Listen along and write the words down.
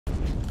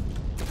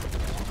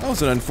That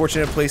was an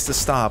unfortunate place to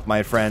stop,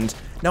 my friend.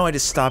 No, I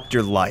just stopped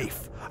your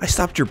life. I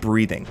stopped your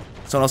breathing.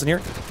 Someone else in here?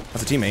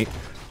 That's a teammate.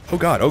 Oh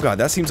god,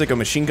 that seems like a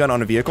machine gun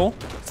on a vehicle.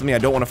 Something I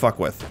don't want to fuck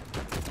with.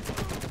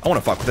 I want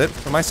to fuck with it.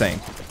 What am I saying?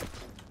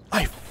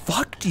 I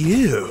fucked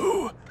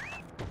you.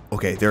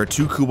 Okay, there are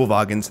 2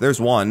 Kubelwagens. There's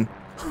one.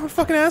 Oh,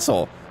 fucking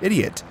asshole.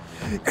 Idiot.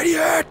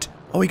 Idiot!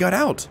 Oh, he got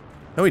out.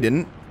 No, he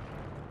didn't.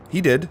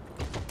 He did.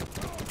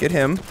 Get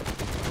him.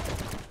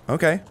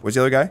 Okay, where's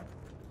the other guy?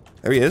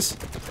 There he is.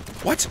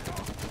 What?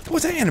 What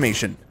was that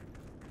animation?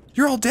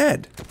 You're all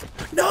dead.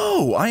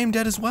 No, I am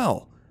dead as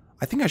well.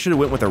 I think I should have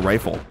went with a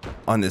rifle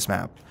on this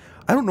map.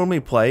 I don't normally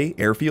play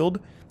airfield,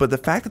 but the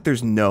fact that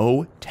there's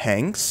no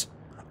tanks,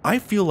 I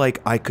feel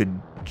like I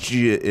could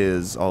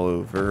jizz all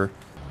over.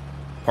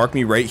 Park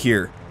me right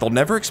here. They'll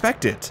never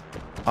expect it.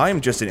 I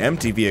am just an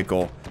empty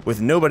vehicle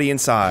with nobody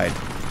inside.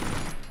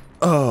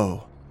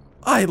 Oh,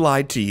 I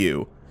lied to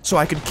you so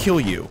I could kill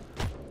you.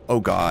 Oh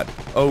god.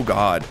 Oh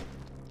god.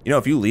 You know,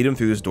 if you lead him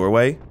through this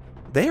doorway,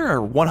 they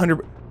are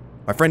 100...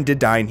 My friend did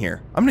die in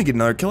here. I'm gonna get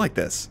another kill like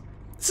this.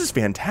 This is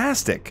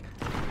fantastic.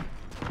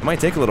 It might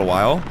take a little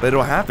while, but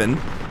it'll happen.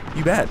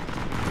 You bet.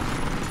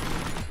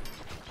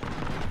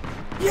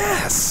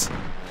 Yes!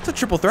 It's a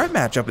triple threat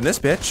matchup in this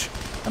bitch.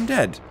 I'm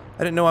dead.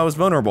 I didn't know I was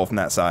vulnerable from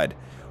that side.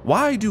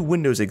 Why do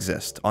windows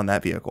exist on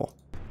that vehicle?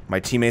 My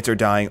teammates are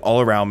dying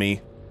all around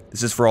me.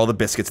 This is for all the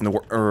biscuits in the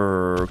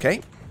world.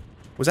 Okay.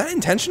 Was that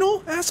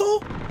intentional,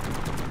 asshole?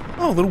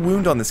 Oh, a little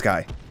wound on this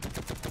guy.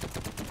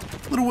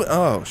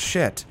 Oh,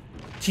 shit.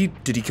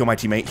 Did he kill my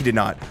teammate? He did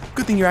not.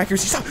 Good thing your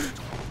accuracy sucks.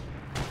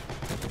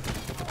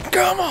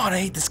 Come on, I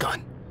hate this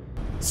gun.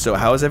 So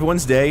how is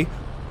everyone's day?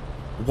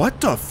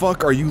 What the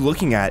fuck are you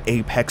looking at,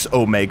 Apex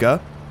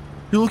Omega?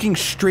 You're looking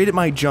straight at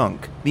my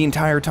junk the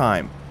entire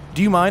time.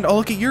 Do you mind? I'll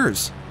look at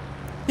yours.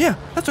 Yeah,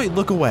 that's right,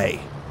 look away.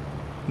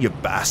 You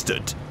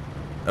bastard.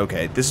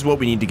 Okay, this is what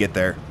we need to get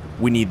there.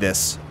 We need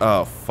this.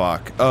 Oh,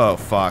 fuck. Oh,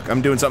 fuck.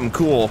 I'm doing something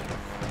cool.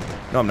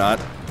 No, I'm not.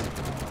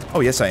 Oh,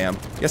 yes, I am.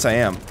 Yes, I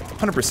am.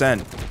 100%.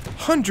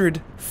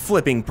 100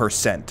 flipping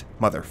percent,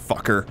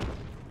 motherfucker.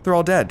 They're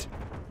all dead.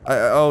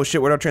 Oh,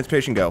 shit, where'd our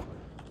transportation go?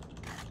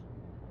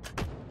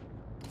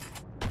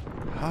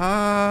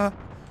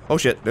 Oh,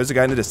 shit, there's a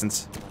guy in the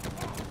distance.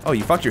 Oh,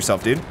 you fucked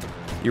yourself, dude.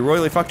 You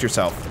royally fucked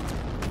yourself.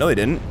 No, they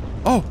didn't.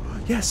 Oh,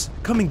 yes,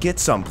 come and get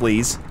some,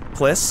 please.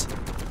 Please.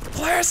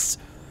 Please.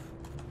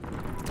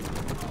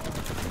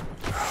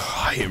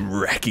 I am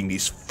wrecking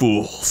these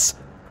fools.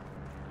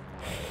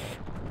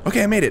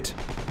 Okay, I made it.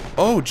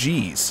 Oh,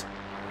 jeez.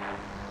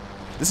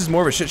 This is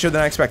more of a shit show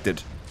than I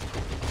expected.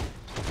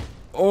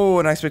 Oh,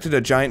 and I expected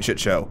a giant shit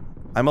show.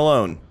 I'm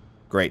alone.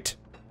 Great.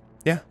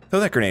 Yeah, throw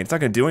that grenade. It's not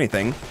gonna do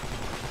anything.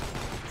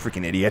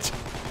 Freaking idiot.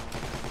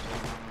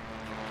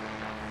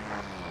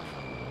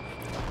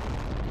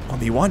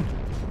 1v1.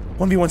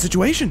 1v1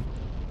 situation.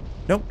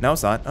 Nope, now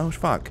it's not. Oh,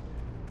 fuck.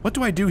 What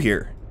do I do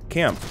here?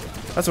 Camp.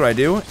 That's what I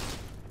do.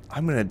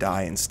 I'm gonna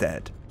die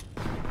instead.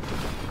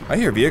 I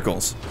hear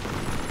vehicles.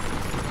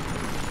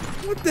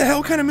 What the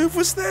hell kind of move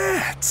was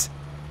that?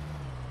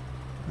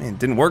 I mean, it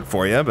didn't work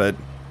for you, but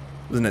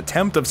it was an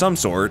attempt of some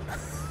sort.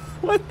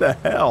 What the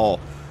hell?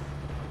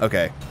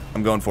 Okay,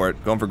 I'm going for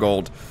it. Going for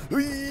gold.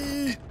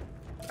 I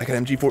got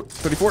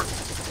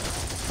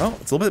MG34. Well,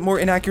 it's a little bit more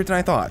inaccurate than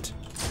I thought.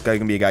 There's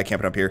gonna be a guy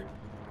camping up here.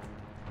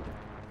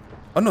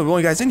 Oh no, the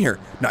only guy's in here.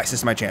 Nice, this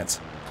is my chance.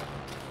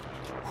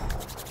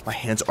 My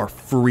hands are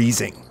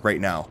freezing right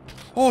now.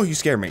 Oh, you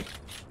scared me.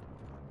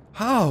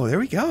 Oh, there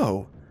we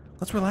go.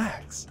 Let's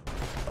relax.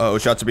 Uh oh,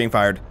 shots are being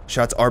fired.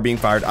 Shots are being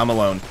fired. I'm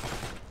alone.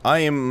 I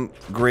am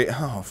great.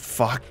 Oh,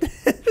 fuck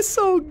this.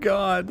 Oh,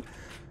 God.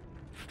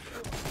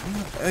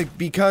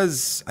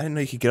 Because I didn't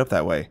know you could get up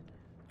that way.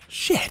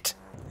 Shit.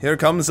 Here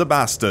comes the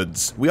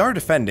bastards. We are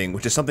defending,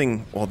 which is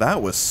something... Well,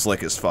 that was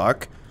slick as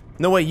fuck.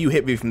 No way you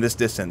hit me from this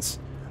distance.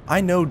 I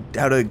know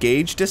how to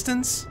gauge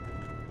distance,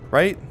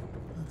 right?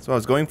 That's what I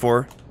was going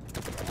for.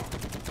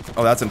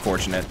 Oh, that's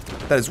unfortunate.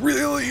 That is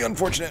really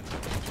unfortunate.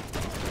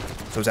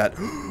 So is that...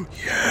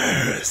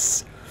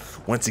 Yes!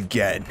 Once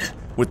again,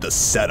 with the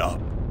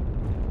setup.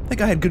 That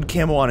guy had good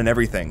camo on and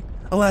everything.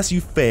 Alas, you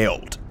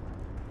failed.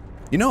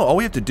 You know, all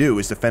we have to do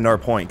is defend our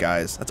point,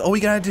 guys. That's all we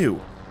gotta do.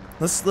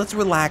 Let's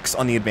relax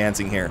on the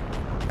advancing here.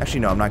 Actually,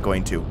 no, I'm not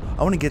going to.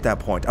 I want to get that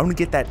point. I want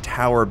to get that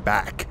tower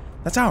back.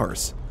 That's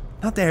ours.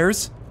 Not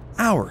theirs.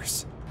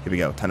 Ours. Here we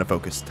go. Time to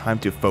focus. Time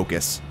to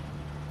focus.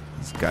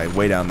 This guy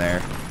way down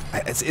there.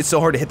 It's so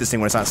hard to hit this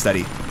thing when it's not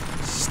steady.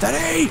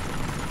 Steady!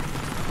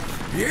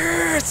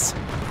 Yes!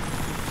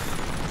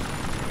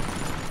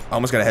 I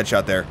almost got a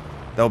headshot there.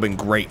 That would've been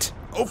great.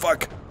 Oh,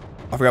 fuck.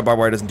 I forgot barbed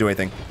wire doesn't do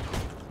anything.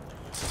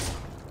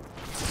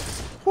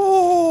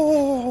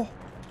 Oh!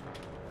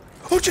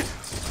 Oh, shit!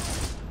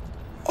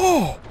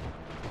 Oh!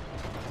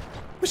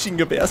 Machine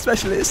gun bear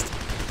specialist.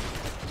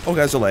 Oh,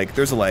 there's a leg.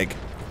 There's a leg.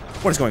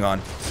 What is going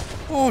on?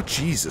 Oh,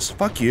 Jesus.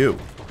 Fuck you.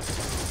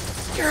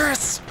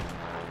 Yes!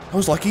 I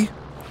was lucky.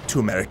 2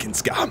 American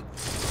scum.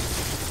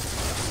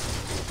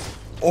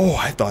 Oh,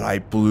 I thought I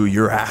blew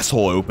your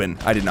asshole open.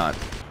 I did not.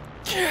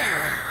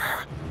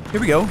 Here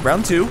we go.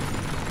 Round 2.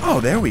 Oh,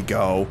 there we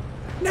go.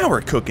 Now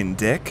we're cooking,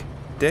 Dick.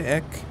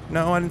 Dick.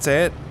 No, I didn't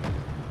say it.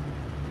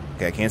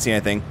 Okay, I can't see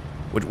anything.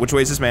 Which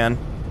way is this man?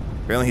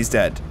 Apparently he's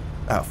dead.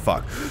 Oh,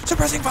 fuck.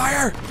 Suppressing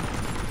fire!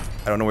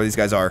 I don't know where these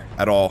guys are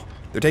at all.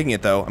 They're taking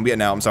it, though. I'm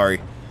getting out. I'm sorry.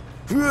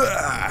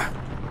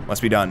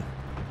 Must be done.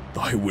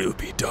 I will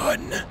be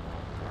done.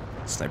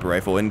 Sniper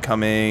rifle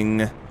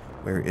incoming.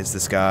 Where is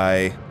this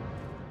guy?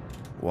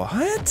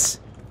 What?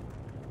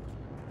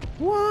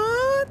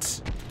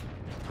 What?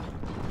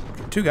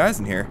 Two guys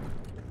in here.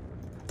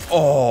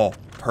 Oh,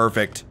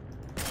 perfect.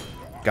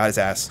 Got his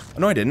ass. Oh,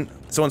 no, I didn't.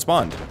 Someone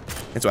spawned.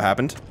 That's what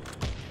happened.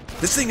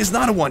 This thing is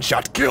not a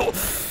one-shot kill.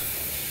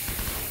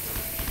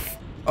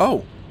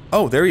 Oh.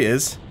 Oh, there he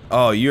is.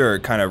 Oh, you're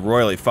kind of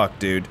royally fucked,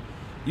 dude.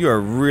 You are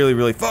really,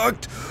 really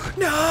fucked.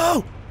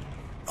 No!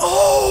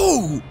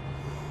 Oh!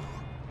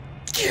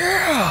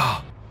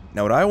 Yeah!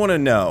 Now, what I want to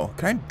know...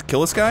 Can I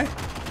kill this guy?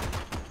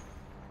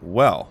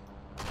 Well...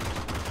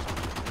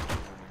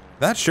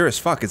 That sure as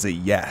fuck is a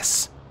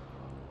yes.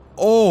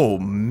 Oh,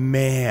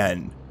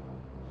 man.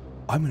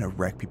 I'm gonna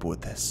wreck people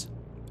with this.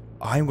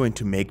 I'm going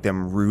to make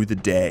them rue the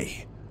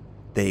day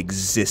they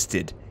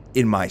existed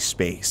in my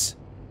space.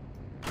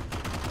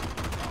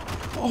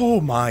 Oh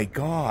my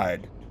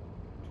god.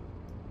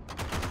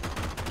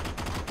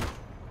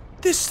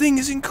 This thing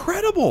is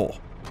incredible.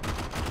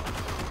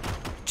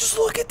 Just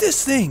look at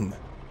this thing.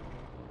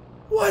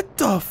 What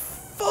the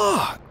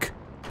fuck?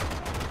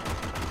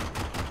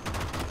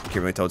 Can't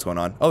really tell what's going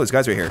on. Oh, this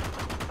guy's right here.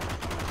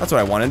 That's what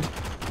I wanted.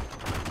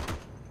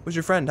 Where's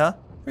your friend, huh?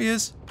 There he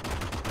is.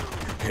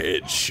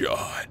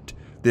 Headshot.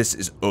 This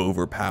is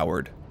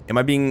overpowered. Am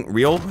I being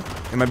real?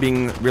 Am I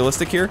being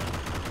realistic here?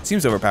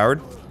 Seems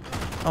overpowered.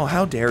 Oh,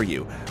 how dare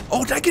you?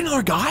 Oh, did I get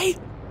another guy?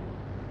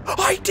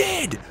 I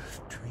did!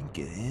 Drink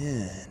it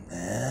in,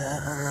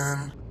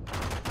 man.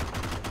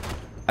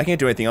 I can't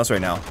do anything else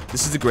right now.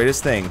 This is the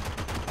greatest thing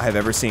I have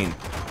ever seen.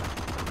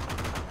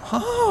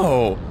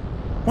 Oh!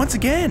 Once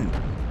again!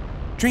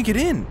 Drink it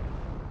in!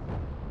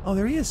 Oh,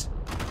 there he is.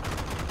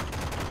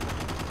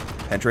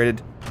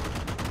 Penetrated.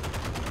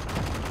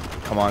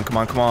 Come on, come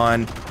on, come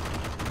on.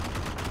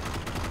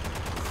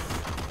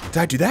 Did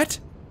I do that?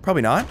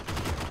 Probably not.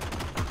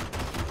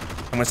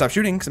 I'm gonna stop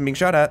shooting because I'm being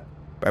shot at.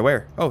 By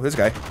where? Oh, this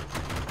guy.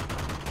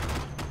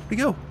 Where'd he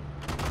go?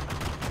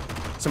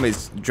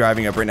 Somebody's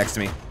driving up right next to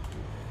me.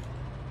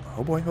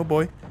 Oh boy, oh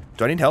boy.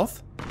 Do I need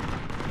health?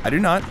 I do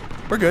not.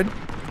 We're good.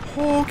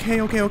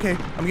 Okay, okay, okay.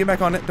 I'm getting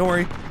back on it. Don't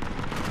worry.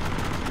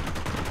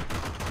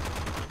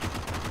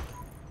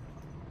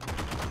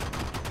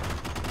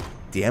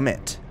 Damn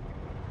it.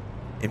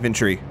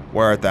 Infantry,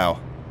 where art thou?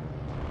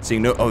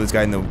 Seeing no... Oh, this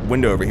guy in the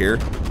window over here.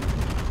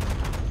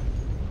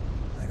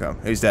 There you go.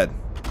 He's dead.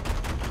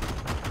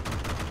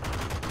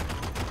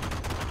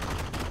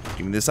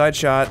 Give me the side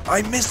shot.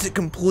 I missed it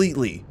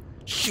completely.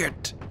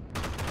 Shit.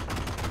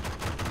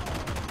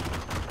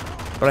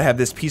 But I have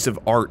this piece of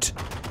art.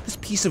 This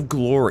piece of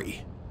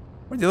glory.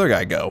 Where'd the other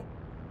guy go?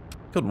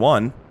 Killed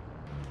one.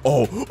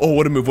 Oh, oh,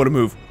 what a move, what a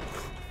move.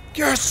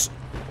 Yes!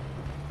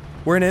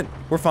 We're in it.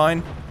 We're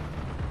fine.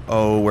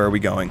 Oh, where are we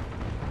going?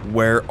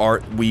 Where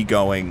are we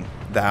going?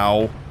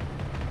 Thou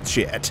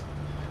shit.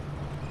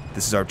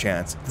 This is our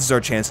chance. This is our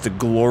chance to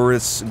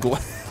glorious...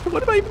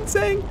 What am I even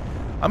saying?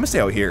 I'm gonna stay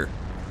out here.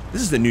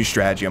 This is the new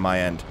strategy on my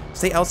end.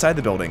 Stay outside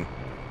the building.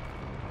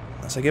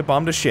 Unless I get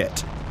bombed to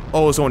shit.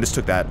 Oh, someone just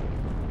took that.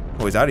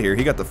 Oh, he's out of here.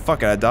 He got the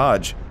fuck out of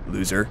Dodge.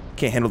 Loser.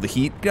 Can't handle the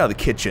heat. Get out of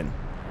the kitchen.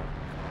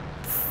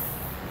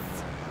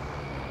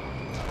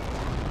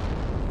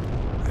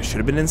 I should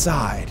have been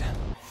inside.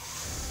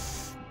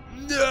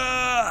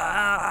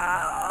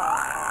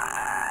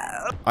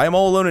 I am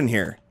all alone in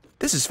here.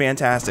 This is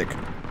fantastic.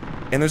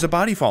 And there's a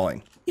body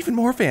falling. Even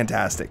more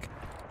fantastic.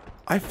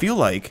 I feel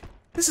like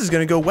this is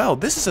gonna go well.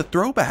 This is a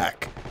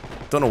throwback.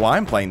 Don't know why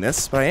I'm playing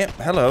this, but I am.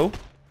 Hello.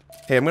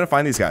 Hey, I'm gonna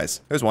find these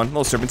guys. There's one.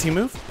 Little serpentine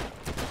move.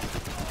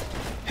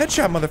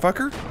 Headshot,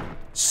 motherfucker.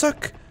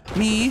 Suck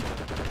me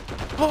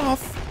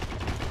off.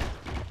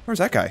 Where's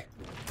that guy?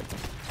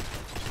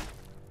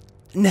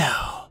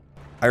 No.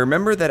 I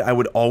remember that I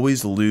would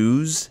always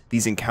lose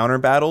these encounter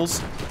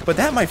battles, but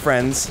that, my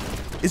friends,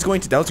 is going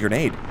to... That was a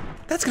grenade.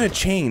 That's gonna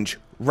change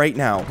right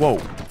now. Whoa.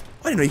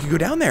 I didn't know you could go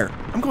down there.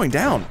 I'm going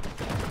down.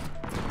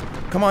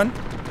 Come on.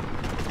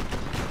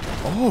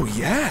 Oh,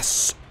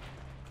 yes.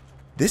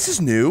 This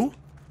is new.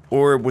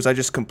 Or was I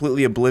just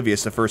completely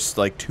oblivious the first,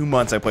 like, 2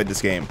 months I played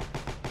this game?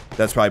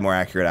 That's probably more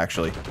accurate,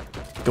 actually.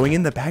 Going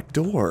in the back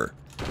door.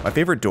 My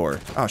favorite door.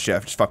 Oh, shit. I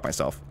just fucked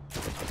myself.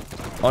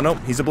 Oh, no.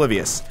 He's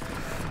oblivious.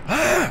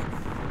 Ah!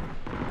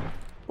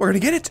 We're gonna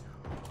get it.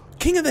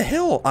 King of the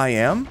hill, I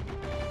am.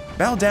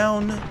 Bow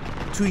down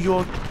to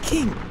your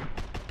king.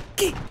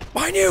 King.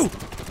 Behind you.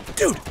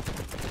 Dude.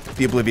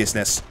 The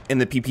obliviousness and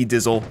the PP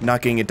Dizzle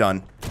not getting it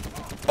done.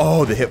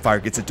 Oh, the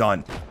hipfire gets it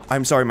done.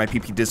 I'm sorry, my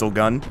PP Dizzle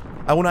gun.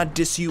 I will not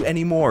diss you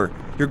anymore.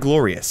 You're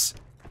glorious.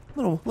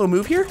 Little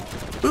move here.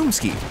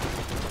 Boomski.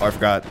 Oh, I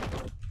forgot.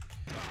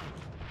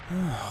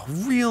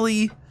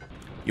 Really?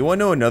 You want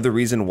to know another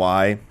reason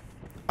why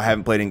I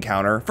haven't played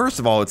Encounter? First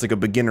of all, it's like a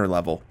beginner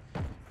level.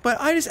 But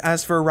I just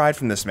asked for a ride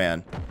from this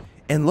man.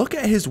 And look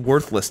at his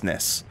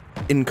worthlessness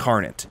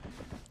incarnate.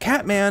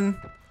 Catman,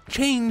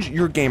 change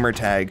your gamer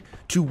tag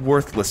to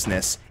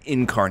worthlessness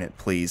incarnate,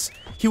 please.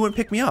 He wouldn't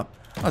pick me up.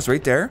 I was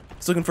right there,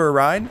 just looking for a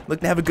ride,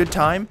 looking to have a good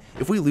time.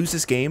 If we lose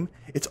this game,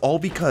 it's all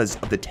because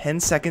of the 10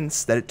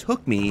 seconds that it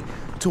took me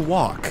to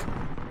walk.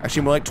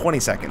 Actually, more like 20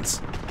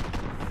 seconds.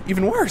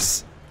 Even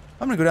worse.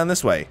 I'm gonna go down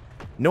this way.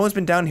 No one's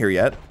been down here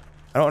yet.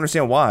 I don't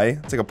understand why.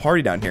 It's like a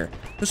party down here.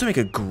 This would make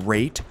a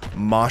great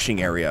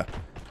moshing area.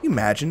 Can you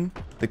imagine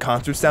the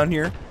concerts down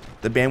here?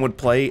 The band would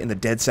play in the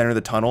dead center of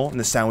the tunnel and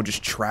the sound would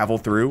just travel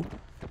through.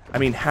 I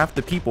mean, half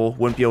the people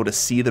wouldn't be able to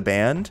see the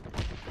band,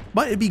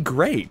 but it'd be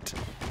great,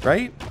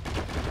 right?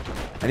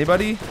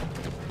 Anybody?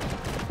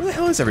 Where the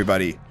hell is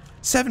everybody?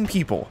 7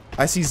 people.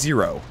 I see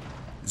 0.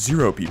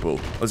 0 people.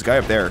 Oh, there's a guy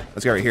up there.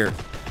 There's a guy right here.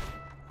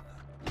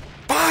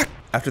 Fuck!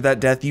 After that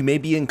death, you may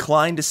be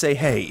inclined to say,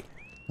 hey,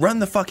 run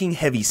the fucking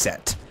heavy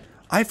set.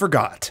 I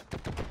forgot.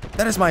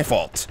 That is my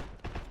fault.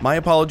 My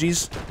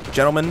apologies,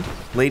 gentlemen,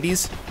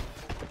 ladies.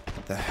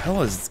 What the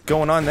hell is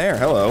going on there?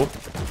 Hello.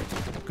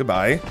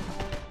 Goodbye.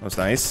 That was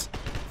nice.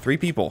 3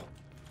 people.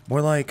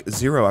 More like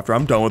 0 after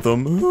I'm done with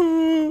them.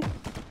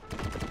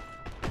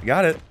 You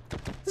got it.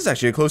 This is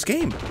actually a close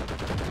game.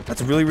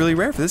 That's really, really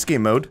rare for this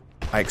game mode.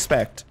 I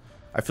expect.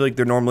 I feel like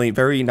they're normally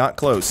very not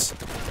close.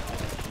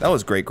 That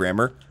was great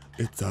grammar.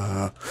 It's,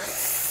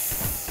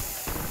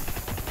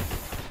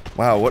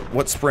 wow,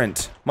 what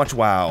sprint? Much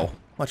wow.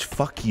 Much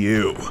fuck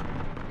you.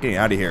 Getting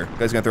out of here.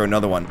 Guy's gonna throw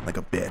another one like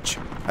a bitch.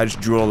 I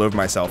just drew all over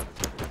myself.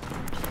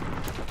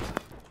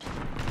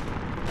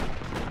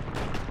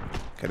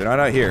 Okay, they're not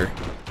out here.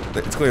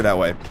 It's clear that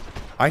way.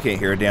 I can't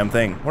hear a damn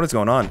thing. What is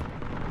going on?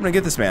 I'm gonna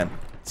get this man.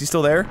 Is he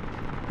still there?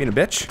 Being a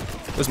bitch?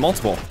 There's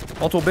multiple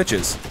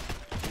bitches.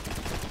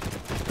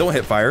 Don't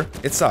hit fire.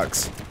 It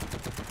sucks.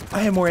 I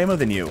have more ammo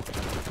than you.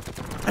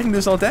 I can do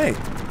this all day.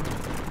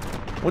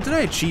 What did I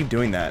achieve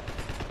doing that?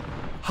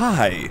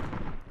 Hi.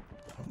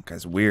 Oh,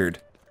 guy's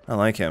weird. I don't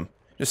like him.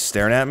 Just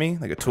staring at me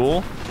like a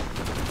tool.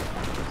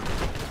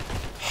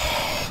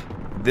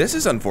 This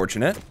is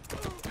unfortunate.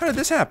 How did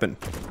this happen?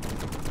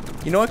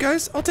 You know what,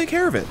 guys? I'll take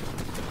care of it.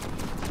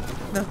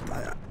 No,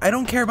 I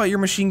don't care about your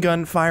machine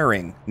gun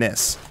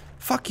firing-ness.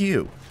 Fuck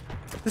you.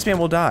 This man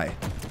will die.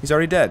 He's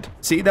already dead.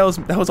 See, that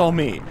was all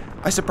me.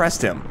 I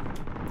suppressed him.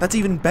 That's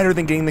even better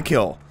than getting the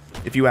kill.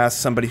 If you ask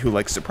somebody who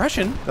likes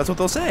suppression, that's what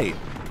they'll say.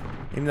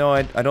 Even though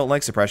I don't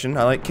like suppression,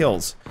 I like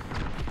kills.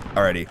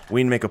 Alrighty,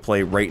 we need to make a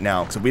play right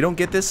now. So if we don't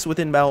get this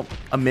within about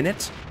a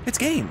minute, it's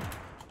game.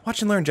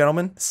 Watch and learn,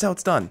 gentlemen. This is how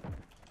it's done.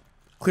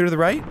 Clear to the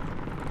right.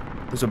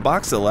 There's a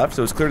box to the left,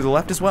 so it's clear to the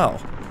left as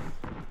well.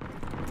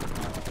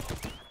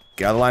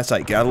 Get out of the line of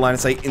sight. Get out of the line of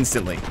sight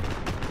instantly.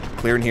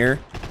 Clear in here.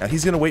 Now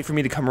he's gonna wait for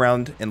me to come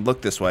around and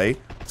look this way.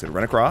 He's gonna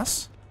run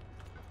across.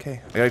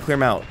 Okay, I gotta clear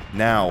him out.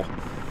 Now,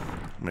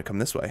 I'm gonna come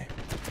this way.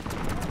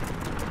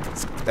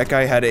 That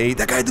guy had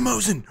the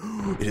Mosin.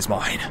 It is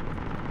mine.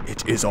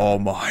 It is all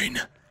mine.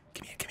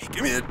 Give me it,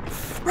 give me it.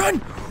 Run!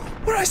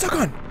 What did I stuck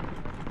on?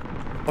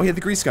 Oh, he had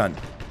the grease gun.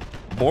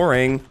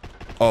 Boring.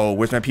 Oh,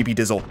 where's my PP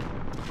Dizzle?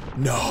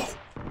 No,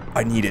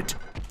 I need it.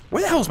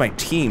 Where the hell is my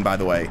team, by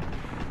the way?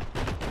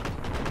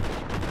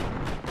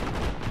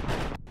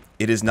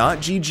 It is not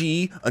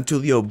GG until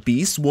the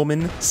obese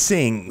woman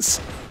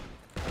sings.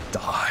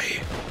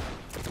 Die.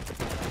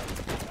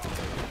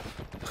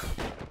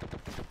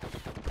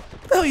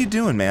 What the hell are you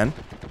doing, man?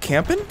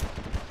 Camping? You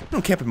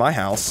don't camp in my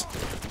house.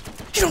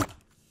 You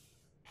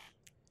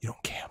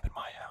don't camp in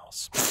my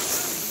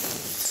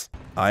house.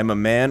 I'm a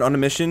man on a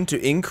mission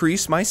to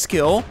increase my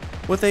skill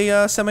with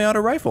a semi-auto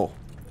rifle.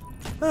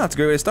 Oh, that's a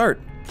great way to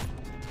start.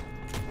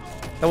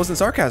 That wasn't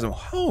sarcasm.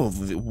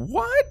 Holy,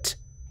 what?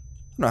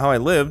 I don't know how I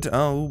lived.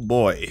 Oh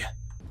boy.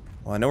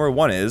 Well, I know where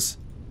 1 is.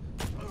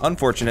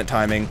 Unfortunate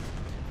timing.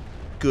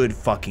 Good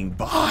fucking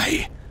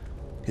bye.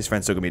 His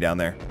friend's still gonna be down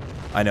there.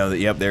 I know that,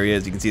 yep, there he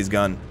is. You can see his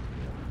gun.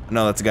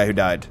 No, that's the guy who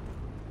died.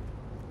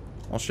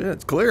 Well, shit,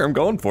 it's clear. I'm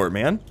going for it,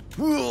 man.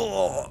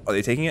 Are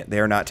they taking it? They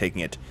are not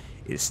taking it.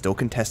 It is still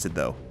contested,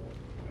 though.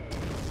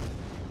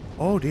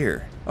 Oh,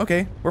 dear.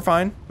 Okay, we're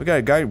fine. We got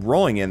a guy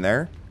rolling in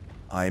there.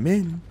 I'm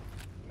in.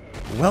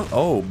 Well,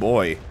 oh,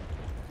 boy.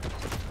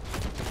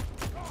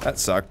 That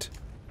sucked.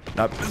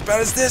 Not as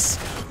bad as this.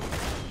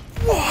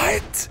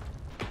 What?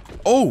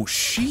 Oh,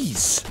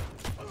 jeez.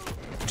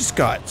 Just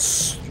got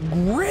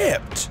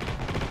ripped.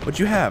 What'd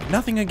you have?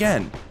 Nothing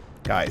again.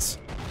 Guys,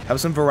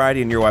 have some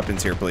variety in your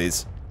weapons here,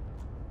 please.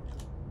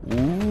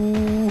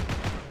 Ooh.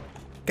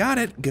 Got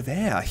it.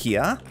 Gewehr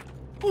here.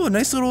 Oh, a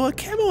nice little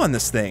camo on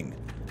this thing.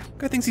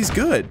 Guy thinks he's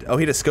good. Oh,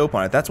 he had a scope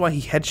on it. That's why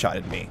he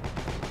headshotted me.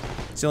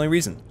 It's the only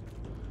reason.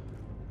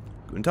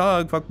 Guten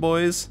Tag, fuck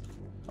boys.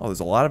 Oh, there's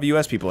a lot of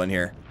US people in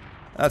here.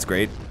 That's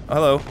great. Oh,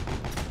 hello.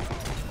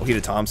 Oh, he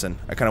had a Thompson.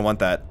 I kind of want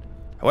that.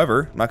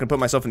 However, I'm not going to put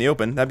myself in the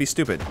open. That'd be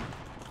stupid.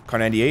 Car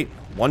 98.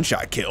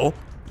 One-shot kill.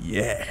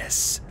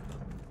 Yes.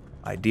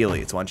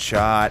 Ideally, it's one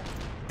shot.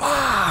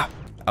 Bah!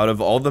 Out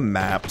of all the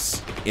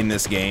maps in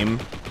this game,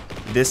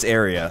 this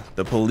area,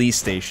 the police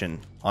station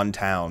on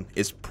town,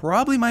 is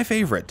probably my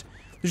favorite.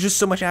 There's just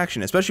so much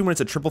action, especially when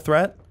it's a triple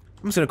threat.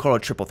 I'm just gonna call it a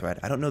triple threat.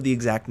 I don't know the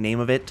exact name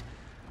of it,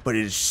 but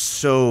it is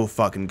so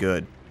fucking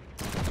good.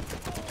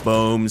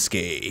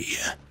 Boomski.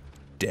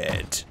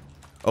 Dead.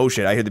 Oh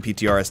shit, I hear the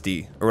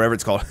PTRSD, or whatever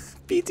it's called.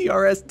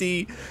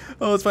 PTRSD.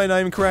 Oh, it's probably not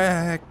even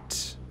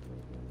correct.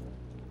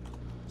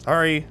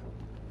 Sorry.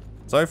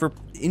 Sorry for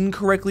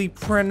incorrectly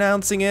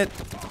pronouncing it.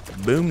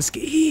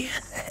 Boomski.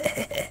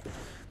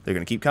 They're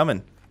gonna keep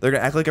coming. They're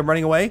gonna act like I'm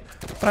running away,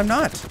 but I'm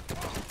not.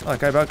 Oh, that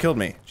guy about killed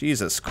me.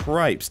 Jesus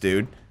Cripes,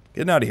 dude.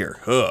 Getting out of here.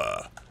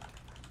 Ugh.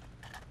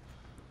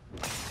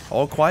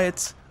 All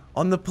quiet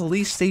on the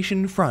police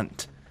station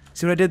front.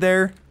 See what I did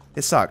there?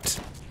 It sucked.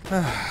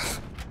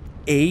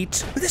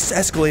 8. This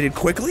escalated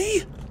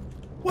quickly.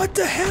 What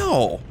the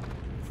hell?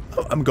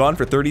 Oh, I'm gone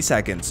for 30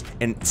 seconds,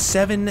 and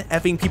 7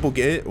 effing people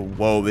get it.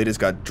 Whoa, they just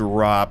got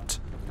dropped.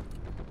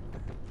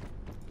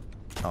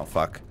 Oh,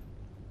 fuck.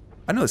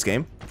 I know this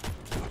game.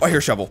 Oh, I hear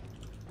a shovel.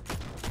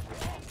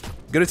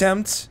 Good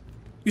attempt.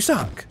 You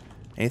suck.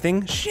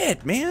 Anything?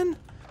 Shit, man.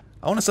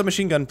 I want a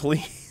submachine gun,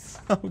 please.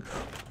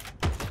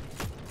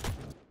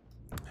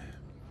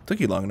 Took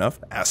you long enough,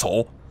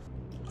 asshole.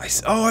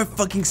 Oh, I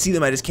fucking see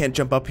them. I just can't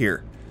jump up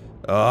here.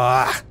 You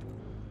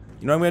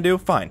know what I'm gonna do?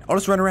 Fine. I'll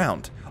just run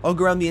around. I'll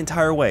go around the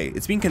entire way.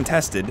 It's being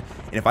contested,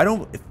 and if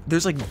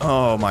there's like,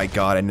 oh my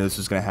god, I knew this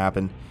was gonna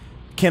happen.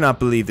 Cannot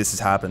believe this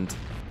has happened.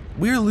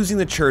 We are losing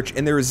the church,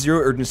 and there is zero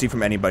urgency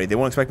from anybody. They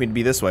won't expect me to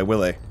be this way, will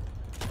they?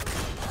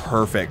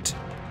 Perfect.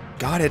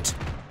 Got it.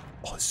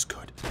 Oh, this is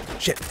good.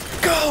 Shit.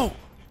 Go!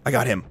 I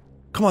got him.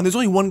 Come on, there's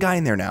only one guy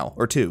in there now,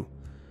 or 2.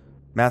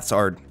 Math's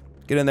hard.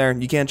 Get in there.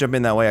 You can't jump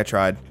in that way. I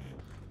tried.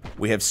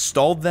 We have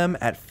stalled them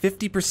at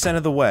 50%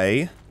 of the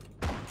way.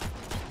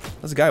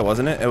 That was a guy,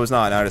 wasn't it? It was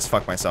not. Now I just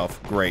fucked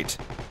myself. Great.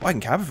 Oh, I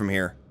can cap it from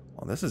here.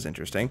 Well, this is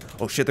interesting.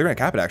 Oh, shit. They're going to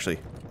cap it, actually.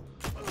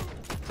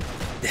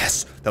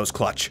 Yes. That was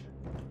clutch.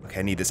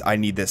 Okay, I need this. I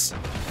need this.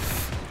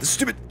 This is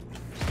stupid.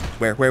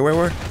 Where? I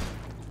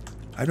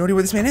have no idea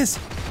where this man is.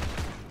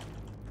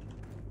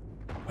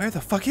 Where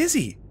the fuck is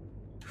he?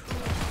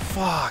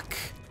 Fuck.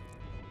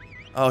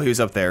 Oh, he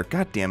was up there.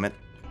 God damn it.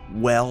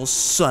 Well,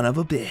 son of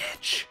a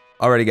bitch.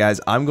 Alrighty guys,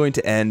 I'm going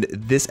to end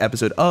this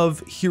episode of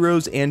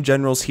Heroes and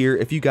Generals here.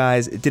 If you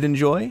guys did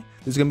enjoy,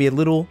 there's going to be a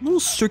little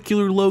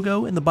circular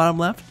logo in the bottom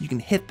left. You can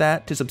hit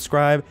that to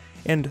subscribe.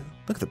 And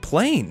look at the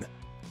plane.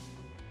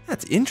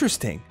 That's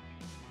interesting.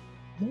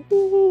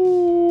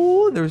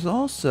 Ooh, there's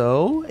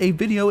also a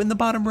video in the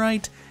bottom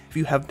right. If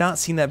you have not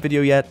seen that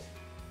video yet,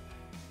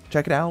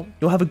 check it out.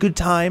 You'll have a good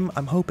time,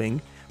 I'm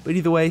hoping. But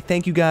either way,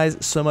 thank you guys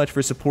so much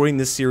for supporting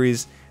this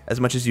series as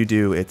much as you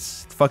do.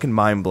 It's fucking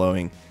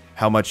mind-blowing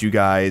how much you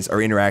guys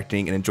are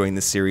interacting and enjoying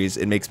this series.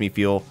 It makes me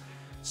feel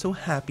so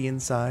happy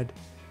inside.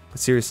 But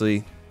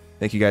seriously,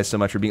 thank you guys so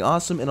much for being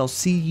awesome, and I'll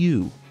see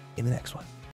you in the next one.